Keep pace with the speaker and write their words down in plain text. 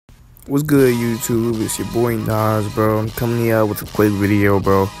What's good, YouTube? It's your boy Nas, bro. I'm coming here with a quick video,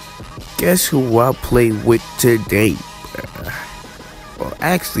 bro. Guess who I play with today? Well,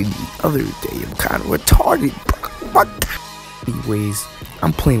 actually, the other day. I'm kind of retarded, bro. Anyways,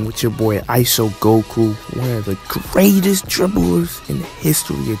 I'm playing with your boy ISOGOKU, one of the greatest dribblers in the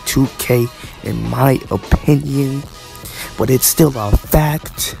history of 2K, in my opinion. But it's still a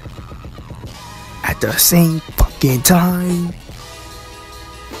fact. At the same fucking time.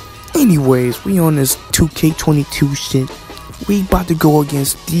 Anyways, we on this 2K22 shit. We about to go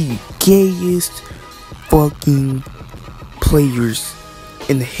against the gayest fucking players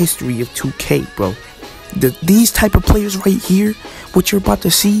in the history of 2K, bro. These type of players right here, what you're about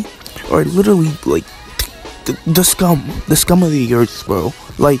to see, are literally like the scum of the earth, bro.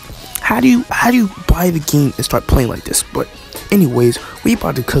 Like, how do you buy the game and start playing like this? But anyways, we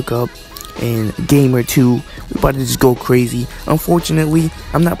about to cook up. And game or two, we about to just go crazy. Unfortunately,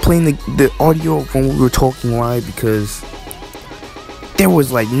 I'm not playing the audio when we were talking live because there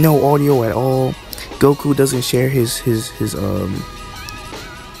was like no audio at all. Goku doesn't share his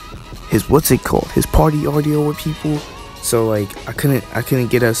what's it called, his party audio with people. So like I couldn't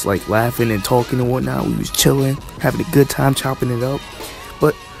get us like laughing and talking and whatnot. We was chilling, having a good time, chopping it up.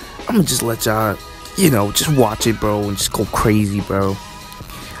 But I'm gonna just let y'all, just watch it, bro, and just go crazy, bro.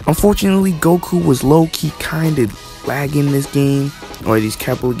 Unfortunately, Goku was low-key kind of lagging this game, or these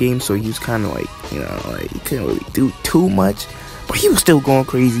couple of games, so he was kind of like, he couldn't really do too much, but he was still going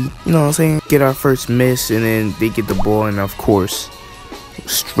crazy, you know what I'm saying? Get our first miss, and then they get the ball, and of course,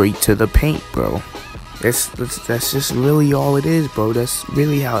 straight to the paint, bro. That's just really all it is, bro. That's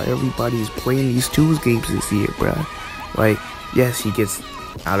really how everybody's playing these tools games this year, bro. Like, yes, he gets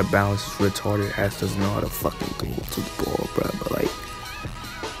out of balance, retarded ass doesn't know how to fucking go to the ball, bro, but like,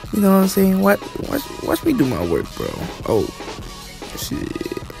 you know what I'm saying? Watch me do my work, bro. Oh, shit.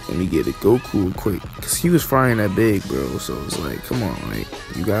 Let me get it Goku real quick. Because he was frying that big, bro. So it's like, come on, like,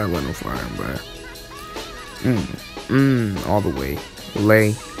 you gotta let him fry him, bro. All the way.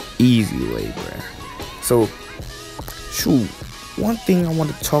 Lay. Easy lay, bro. So, shoot. One thing I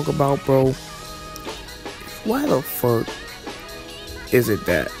want to talk about, bro. Why the fuck is it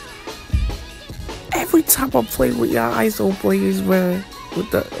that every time I play with y'all ISO players, bro,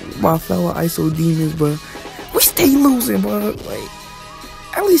 with my fellow ISO demons, bro, we stay losing, bro? Like,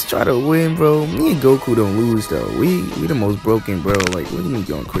 at least try to win, bro. Me and Goku don't lose, though. We the most broken, bro. Like, look at me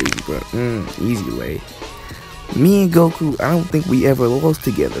going crazy, bro. Easy lay. Me and Goku, I don't think we ever lost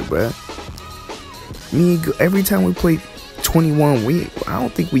together, bro. Every time we played 21, I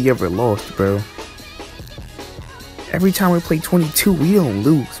don't think we ever lost, bro. Every time we play 22, we don't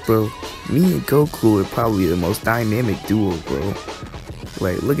lose, bro. Me and Goku are probably the most dynamic duo, bro.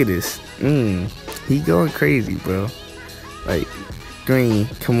 Like, look at this. He going crazy, bro. Like, green,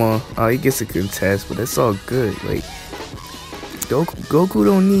 come on. Oh, he gets a contest, but that's all good. Like, Goku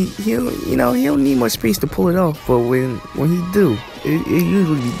don't need, he don't need much space to pull it off. But when he do, it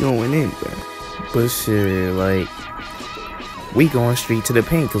usually be going in, bro. But shit, like, we going straight to the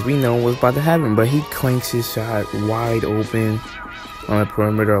paint because we know what's about to happen. But he clanks his shot wide open on a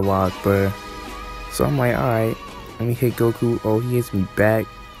perimeter lock, bro. So I'm like, alright. Let me hit Goku. Oh, he hits me back,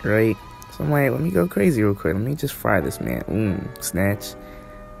 right? So I'm like, let me go crazy real quick. Let me just fry this man. Snatch.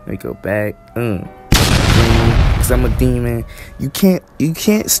 Let me go back. Cause I'm a demon. You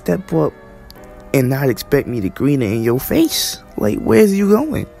can't step up and not expect me to green it in your face. Like, where's you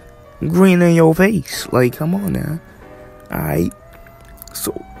going? Green in your face. Like, come on now. Alright.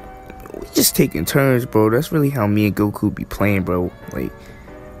 So we just taking turns, bro. That's really how me and Goku be playing, bro. Like,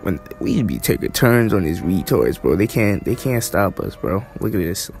 when we be taking turns on these retards, bro, they can't stop us, bro. Look at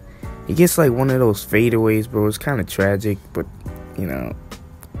this. He gets like one of those fadeaways, bro. It's kind of tragic, but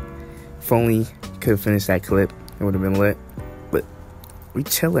if only could have finished that clip, it would have been lit. But we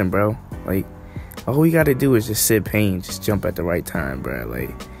chilling, bro. Like, all we gotta do is just sit paint, just jump at the right time, bro. Like,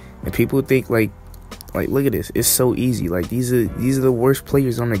 and people think like look at this. It's so easy. Like, these are the worst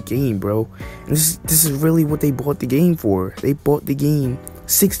players on the game, bro. And this is really what they bought the game for. They bought the game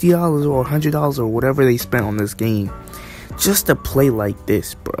 $60 or $100 or whatever they spent on this game just to play like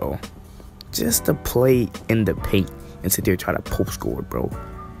this, bro. Just to play in the paint and sit there try to post score, bro.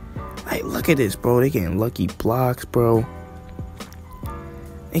 Like, look at this, bro. They getting lucky blocks, bro.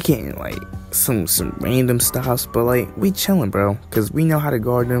 They getting like some random stops, but like, we chilling, bro, because we know how to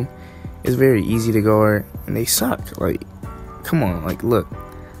guard them. It's very easy to guard, and they suck. Like, come on, like, look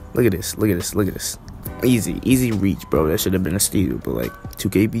at this. Easy reach, bro. That should have been a steal, but like,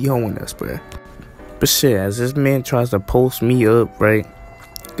 2K be holding us, bro. But shit, as this man tries to post me up, right,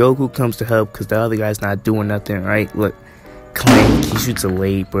 Goku comes to help because the other guy's not doing nothing, right? Look, Clank, he shoots a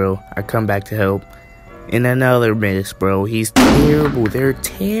late, bro. I come back to help. And another miss, bro. He's terrible. They're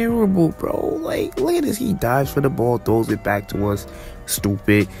terrible, bro. Like, look at this. He dives for the ball, throws it back to us.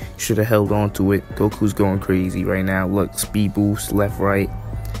 Stupid. Should have held on to it. Goku's going crazy right now. Look, speed boost, left, right.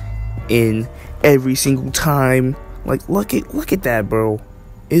 In every single time. Like, look at that, bro.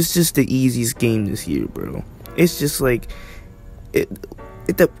 It's just the easiest game this year, bro. It's just like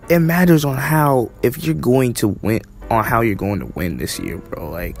it matters on how, if you're going to win, on how you're going to win this year, bro.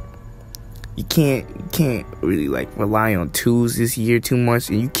 Like, you can't really like rely on 2s this year too much,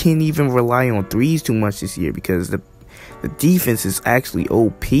 and you can't even rely on 3s too much this year, because the defense is actually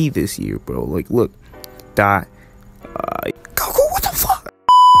OP this year, bro. Like, look, Goku, what the fuck?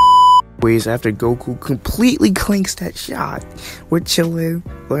 Anyways, after Goku completely clinks that shot, we're chilling.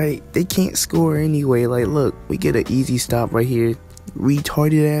 Like, they can't score anyway. Like, look, we get an easy stop right here.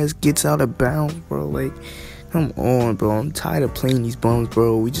 Retarded ass gets out of bounds, bro. Like, come on, bro. I'm tired of playing these bums,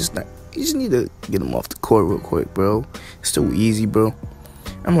 bro. You just need to get him off the court real quick, bro. It's so easy, bro.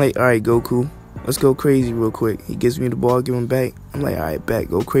 I'm like, alright, Goku, let's go crazy real quick. He gives me the ball, give him back. I'm like, alright, back,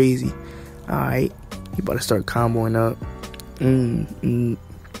 go crazy. Alright, he about to start comboing up.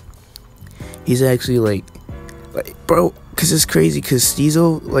 He's actually like, bro, because it's crazy, because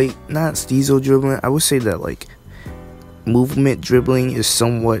Steezo, like, not Steezo dribbling, I would say that, like, movement dribbling is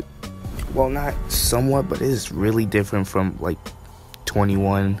somewhat, well, not somewhat, but it is really different from, like,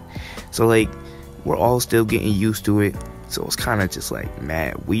 21. So, like, we're all still getting used to it. So it's kind of just like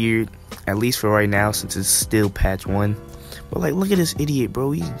mad weird, at least for right now, since it's still patch 1. But like, look at this idiot,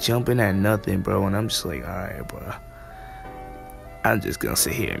 bro. He's jumping at nothing, bro. And I'm just like, alright, bro, I'm just gonna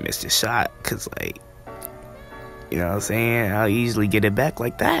sit here and miss the shot, cause like, you know what I'm saying, I'll easily get it back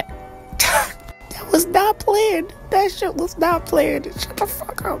like that. That was not planned. That shit was not planned. Shut the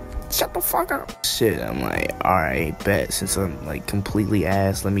fuck up. Shut the fuck up. Shit, I'm like, alright, bet. Since I'm like completely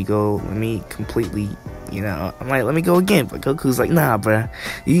ass, let me completely, you know, I'm like, let me go again. But Goku's like, nah, bruh,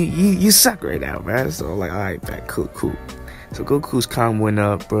 you suck right now, bruh. So I'm like, alright, bet, cool. So Goku's comboing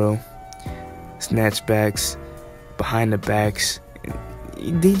up, bro. Snatchbacks, behind the backs.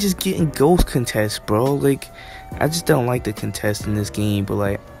 They just getting ghost contests, bro. Like, I just don't like the contest in this game, but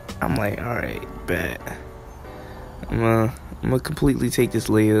like, I'm like, alright, bet. I'm gonna completely take this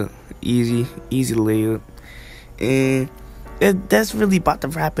layup. Easy layup. And that's really about to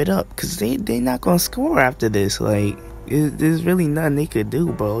wrap it up, because they not gonna score after this. Like, there's really nothing they could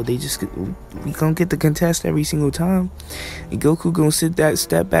do, bro. We gonna get the contest every single time. And Goku gonna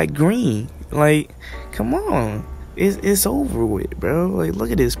step back green. Like, come on. It's over with, bro. Like, look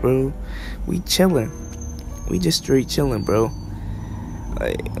at this, bro. We chilling. We just straight chilling, bro.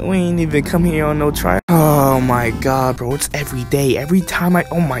 Like, we ain't even come here on no try. Oh my god, bro, it's every day. Every time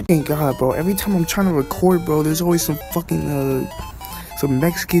oh my god, bro, every time I'm trying to record, bro, there's always some fucking some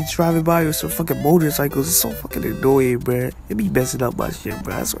Mexicans driving by with some fucking motorcycles. It's so fucking annoying, bro. It be messing up my shit,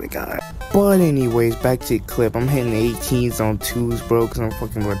 bro, I swear to god. But anyways, back to the clip. I'm hitting 18s on 2s, bro, because I'm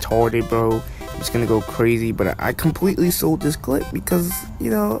fucking retarded, bro. I'm just gonna go crazy, but I completely sold this clip because,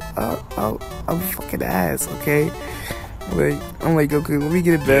 you know, I'm fucking ass, okay? Like, I'm like, okay, let me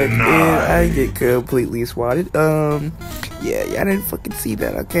get it back. And I get completely swatted. Yeah, y'all didn't fucking see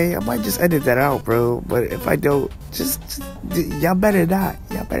that, okay? I might just edit that out, bro. But if I don't, just y'all better not.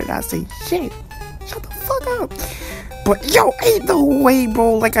 Y'all better not say shit. Shut the fuck up. But yo, ain't no way,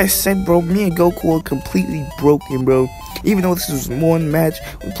 bro. Like I said, bro, me and Goku are completely broken, bro. Even though this was one match,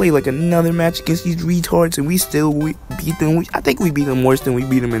 we played like another match against these retards, and we beat them. I think we beat them worse than we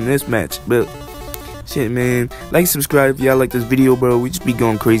beat them in this match, but shit, man. Like, subscribe if y'all like this video, bro. We just be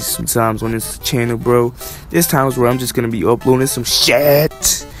going crazy sometimes on this channel, bro. There's times where I'm just gonna be uploading some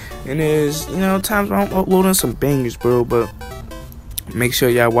shit, and there's, you know, times where I'm uploading some bangers, bro. But make sure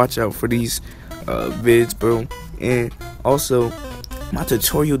y'all watch out for these vids, bro. And also, my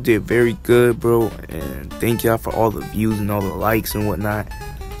tutorial did very good, bro. And thank y'all for all the views and all the likes and whatnot.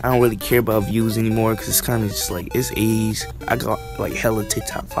 I don't really care about views anymore, because it's kind of just like, it's age. I got like hella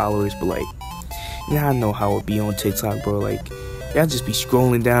TikTok followers, but like, yeah, I know how it be on TikTok, bro. Like, y'all just be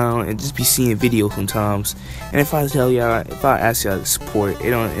scrolling down and just be seeing videos sometimes. And if I tell y'all, if I ask y'all to support, it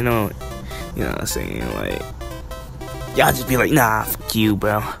don't, you know what I'm saying? Like, y'all just be like, nah, fuck you,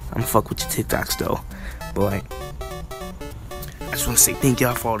 bro. I'm fuck with your TikToks though. But like, I just want to say thank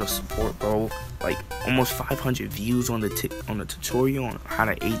y'all for all the support, bro. Like, almost 500 views on the tutorial on how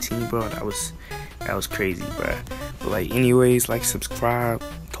to 18, bro. That was crazy, bro. But like, anyways, like, subscribe.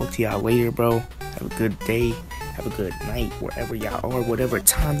 Talk to y'all later, bro. Have a good day. Have a good night, wherever y'all are, whatever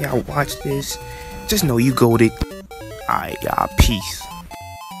time y'all watch this. Just know you goated. Alright, y'all. Peace.